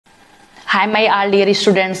Hi my all dear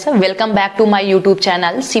students, welcome back to my YouTube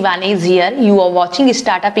channel. Shivani is here. You are watching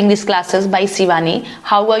Startup English classes by Shivani.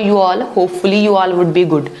 How are you all? Hopefully you all would be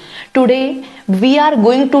good. Today we are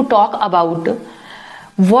going to talk about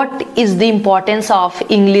what is the importance of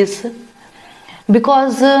English,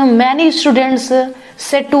 because many students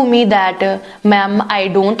said to me that ma'am, I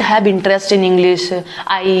don't have interest in English.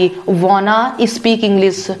 I wanna speak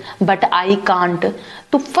English but I can't.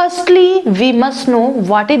 So firstly we must know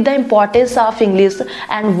what is the importance of English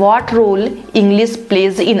and what role English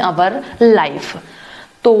plays in our life.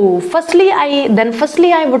 So firstly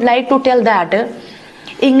I would like to tell that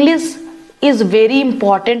English is very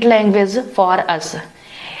important language for us.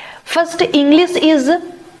 First, English is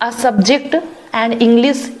a subject and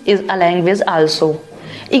English is a language also.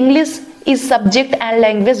 English is subject and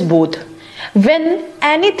language both. When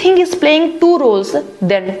anything is playing two roles,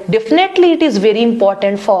 then definitely it is very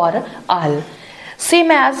important for all. Same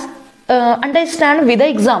as understand with the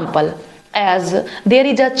example, as there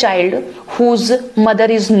is a child whose mother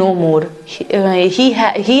is no more. He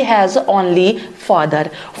has only father.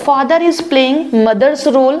 Father is playing mother's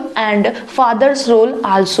role and father's role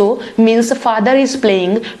also, means father is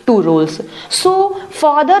playing two roles. So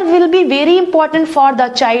father will be very important for the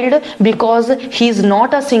child because he is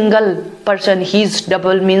not a single person, he is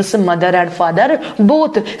double, means mother and father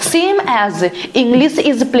both. Same as English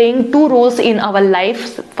is playing two roles in our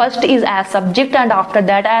life. First is as subject and after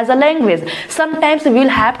that as a language. Sometimes we will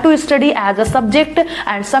have to study as a subject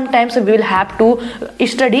and sometimes we will have to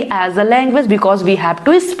study as a language because we have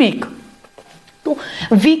to speak. So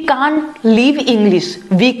we can't leave English,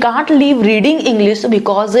 we can't leave reading English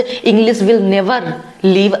because English will never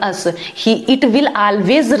leave us. It will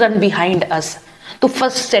always run behind us. To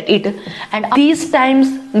first set it, and these times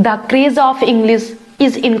the craze of English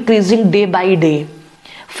is increasing day by day.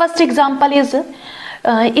 First example is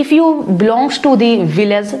if you belongs to the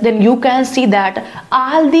village, then you can see that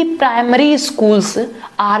all the primary schools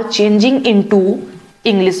are changing into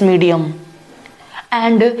English medium.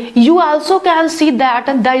 And you also can see that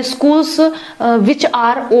the schools which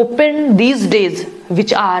are open these days,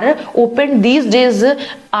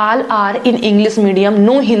 all are in English medium,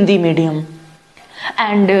 no Hindi medium.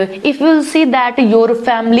 And if you will see that your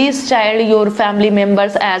family's child, your family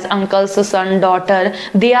members as uncles, son, daughter,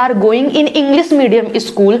 they are going in English medium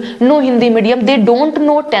school, no Hindi medium. They don't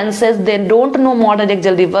know tenses, they don't know modern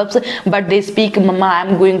auxiliary verbs, but they speak, mama, I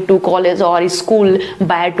am going to college or school,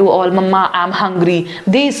 bye to all, mama, I am hungry.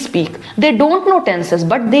 They speak. They don't know tenses,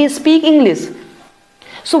 but they speak English.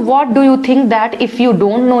 So what do you think that if you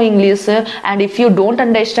don't know English and if you don't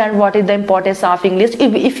understand what is the importance of English,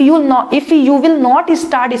 if you will not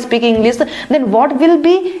start speaking English, then what will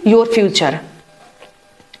be your future?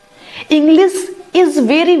 English is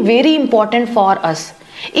very, very important for us.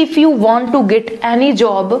 If you want to get any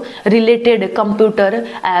job related computer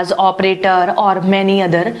as operator or many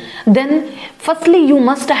other, then firstly you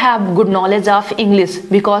must have good knowledge of English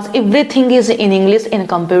because everything is in English in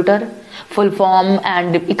computer, full form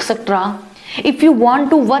and etc. If you want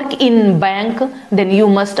to work in bank, then you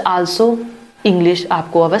must also English,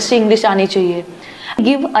 आपको अवश्य English आनी चाहिए.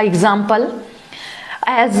 Give an example,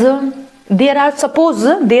 as suppose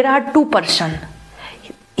there are two person.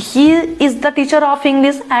 He is the teacher of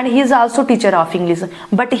English and he is also teacher of English,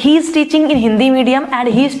 but he is teaching in Hindi medium and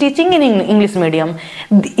he is teaching in English medium.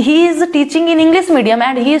 He is teaching in English medium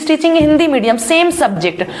and he is teaching in Hindi medium, same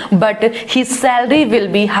subject, but his salary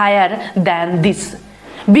will be higher than this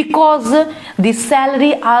because the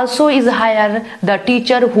salary also is higher the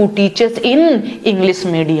teacher who teaches in English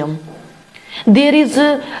medium. There is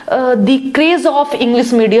the craze of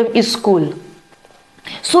English medium school.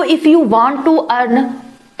 So if you want to earn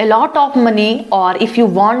a lot of money or if you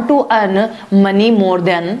want to earn money more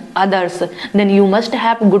than others, then you must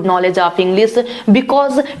have good knowledge of English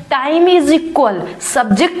because time is equal,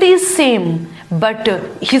 subject is same, but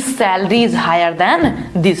his salary is higher than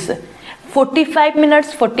this. 45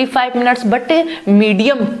 minutes, but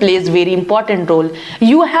medium plays very important role.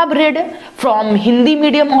 You have read from Hindi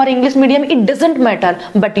medium or English medium, it doesn't matter,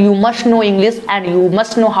 but you must know English and you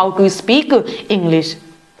must know how to speak English.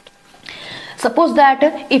 Suppose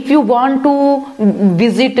that if you want to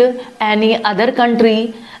visit any other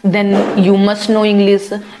country, then you must know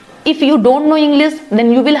English. If you don't know English,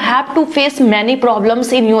 then you will have to face many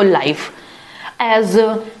problems in your life. as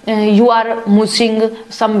you are moving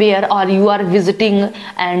somewhere or you are visiting,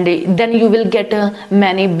 and then you will get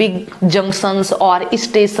many big junctions or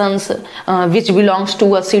stations which belongs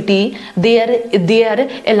to a city. Their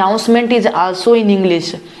announcement is also in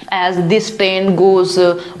English, as this train goes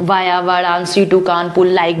via Varanasi to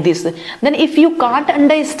Kanpur, like this. Then if you can't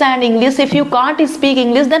understand English, if you can't speak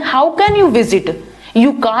English, then how can you visit?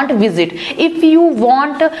 You can't visit. If you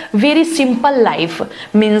want very simple life,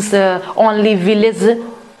 means only village,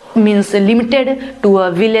 means limited to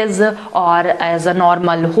a village or as a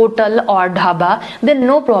normal hotel or dhaba, then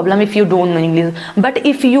no problem if you don't know English. But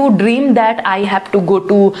if you dream that I have to go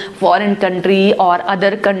to foreign country or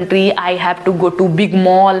other country, I have to go to big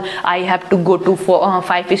mall, I have to go to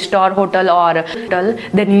 5-star hotel or hotel,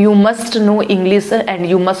 then you must know English and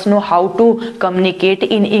you must know how to communicate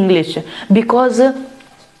in English. Because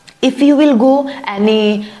if you will go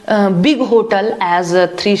any big hotel as a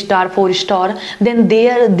 3-star 4-star, then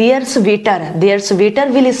there's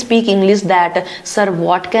waiter will speak English, that sir,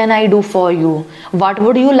 what can I do for you, what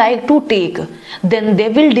would you like to take? Then they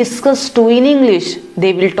will discuss to in English,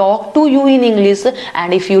 they will talk to you in English.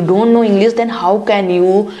 And if you don't know English, then how can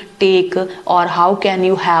you take or how can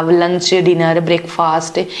you have lunch, dinner,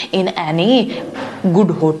 breakfast in any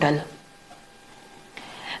good hotel?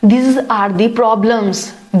 These are the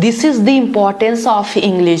problems. This is the importance of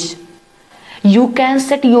English. You can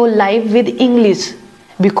set your life with English,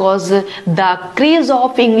 because the craze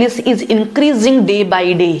of English is increasing day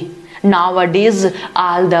by day. Nowadays,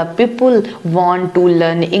 all the people want to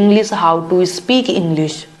learn English, how to speak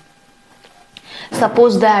English.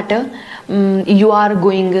 Suppose that you are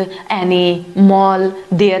going any mall,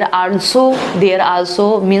 there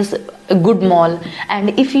also means a good mall,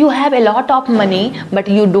 and if you have a lot of money but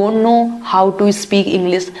you don't know how to speak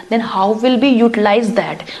English, then how will be utilize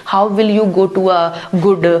that? How will you go to a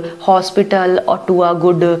good hospital or to a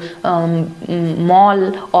good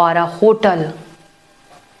mall or a hotel?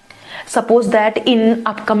 Suppose that in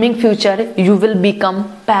upcoming future you will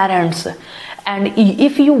become parents, and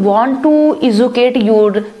if you want to educate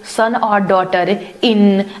your son or daughter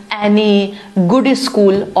in any good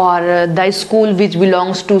school or the school which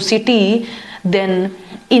belongs to city, then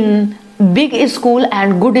in big school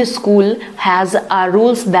and good school has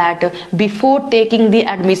rules that before taking the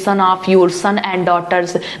admission of your son and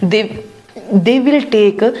daughters, they will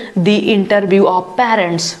take the interview of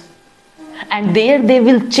parents. And there they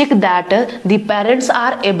will check that the parents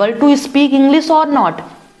are able to speak English or not.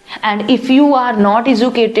 And if you are not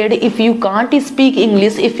educated, if you can't speak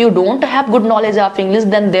English, if you don't have good knowledge of English,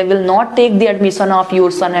 then they will not take the admission of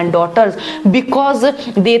your son and daughters, because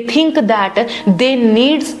they think that they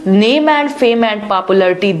need name and fame and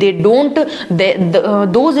popularity.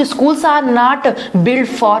 Those schools are not built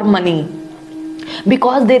for money,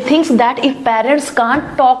 because they think that if parents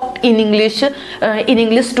can't talk in English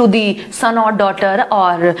to the son or daughter,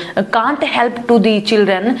 or can't help to the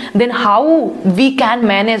children, then how we can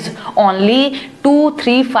manage? Only 2,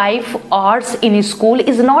 3, 5 hours in school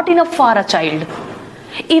is not enough for a child.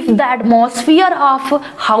 If the atmosphere of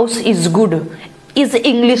house is good, is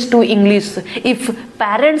English to English, if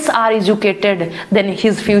parents are educated, then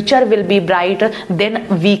his future will be bright, then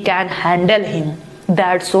we can handle him.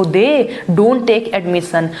 That so they don't take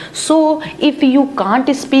admission. So if you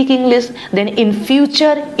can't speak English, then in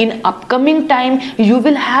future, in upcoming time, you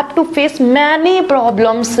will have to face many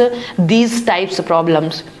problems, these types of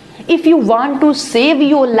problems. If you want to save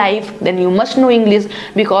your life, then you must know English,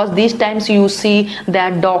 because these times you see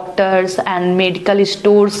that doctors and medical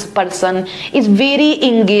stores person is very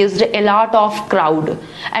engaged, a lot of crowd,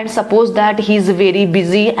 and suppose that he is very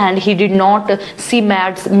busy and he did not see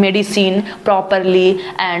medicine properly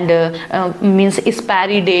and means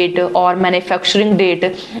expiry date or manufacturing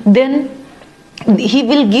date, then he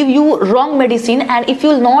will give you wrong medicine. And if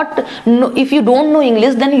you don't know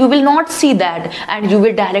English, then you will not see that and you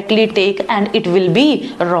will directly take, and it will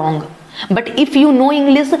be wrong. But if you know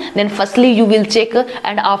English, then firstly you will check,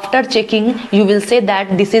 and after checking you will say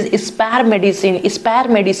that this is spare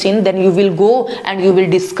medicine, then you will go and you will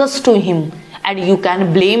discuss to him, and you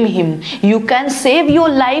can blame him. You can save your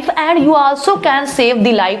life, and you also can save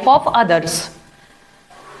the life of others.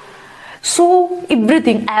 So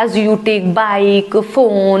everything, as you take bike,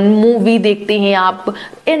 phone, movie देखते हैं आप,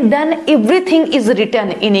 and then everything is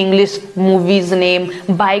written in English. Movies name,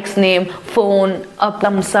 bikes name, phone,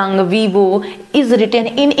 Samsung, Vivo is written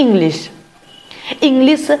in English.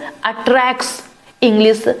 English attracts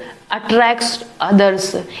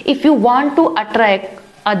others. If you want to attract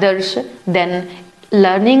others, then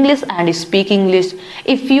learn English and speak English.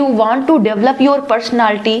 If you want to develop your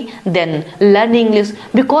personality, then learn English,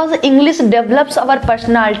 because English develops our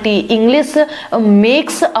personality. English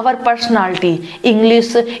makes our personality.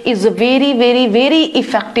 English is a very, very, very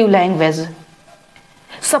effective language.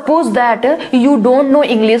 Suppose that you don't know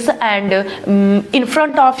English and in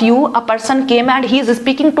front of you a person came and he is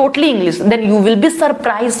speaking totally English, then you will be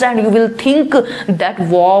surprised and you will think that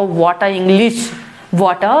wow, what a English,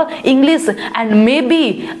 what a English. And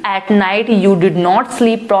maybe at night you did not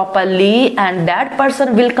sleep properly and that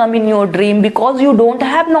person will come in your dream because you don't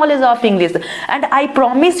have knowledge of English. And I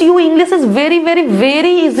promise you, English is very, very,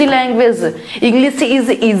 very easy language. English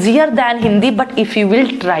is easier than Hindi, but if you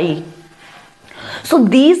will try. So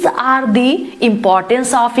these are the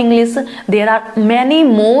importance of English. There are many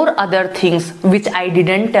more other things which I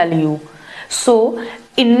didn't tell you. So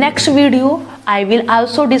in next video I will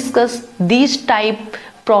also discuss these type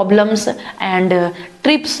problems and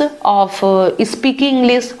tips of speaking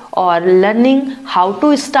English or learning how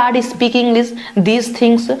to start speaking English, these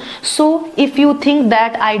things. So if you think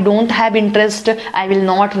that I don't have interest, I will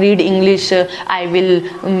not read English, I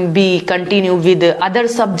will be continue with other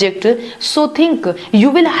subject, so think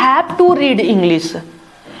you will have to read English.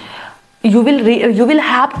 You will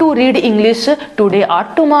have to read English today or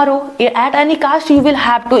tomorrow. At any cost you will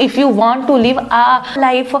have to. If you want to live a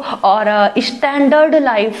life or a standard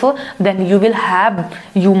life, then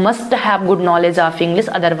you must have good knowledge of English,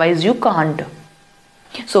 otherwise you can't.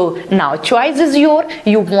 So now choice is your.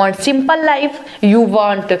 You want simple life, you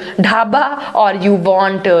want dhaba, or you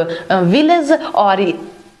want village,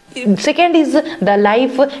 or second is the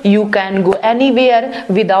life you can go anywhere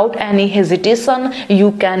without any hesitation,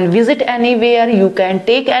 you can visit anywhere, you can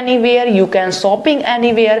take anywhere, you can shopping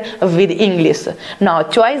anywhere with English. Now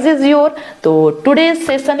choice is your. So today's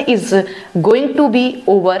session is going to be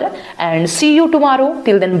over and see you tomorrow.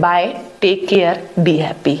 Till then, bye, take care, be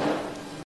happy.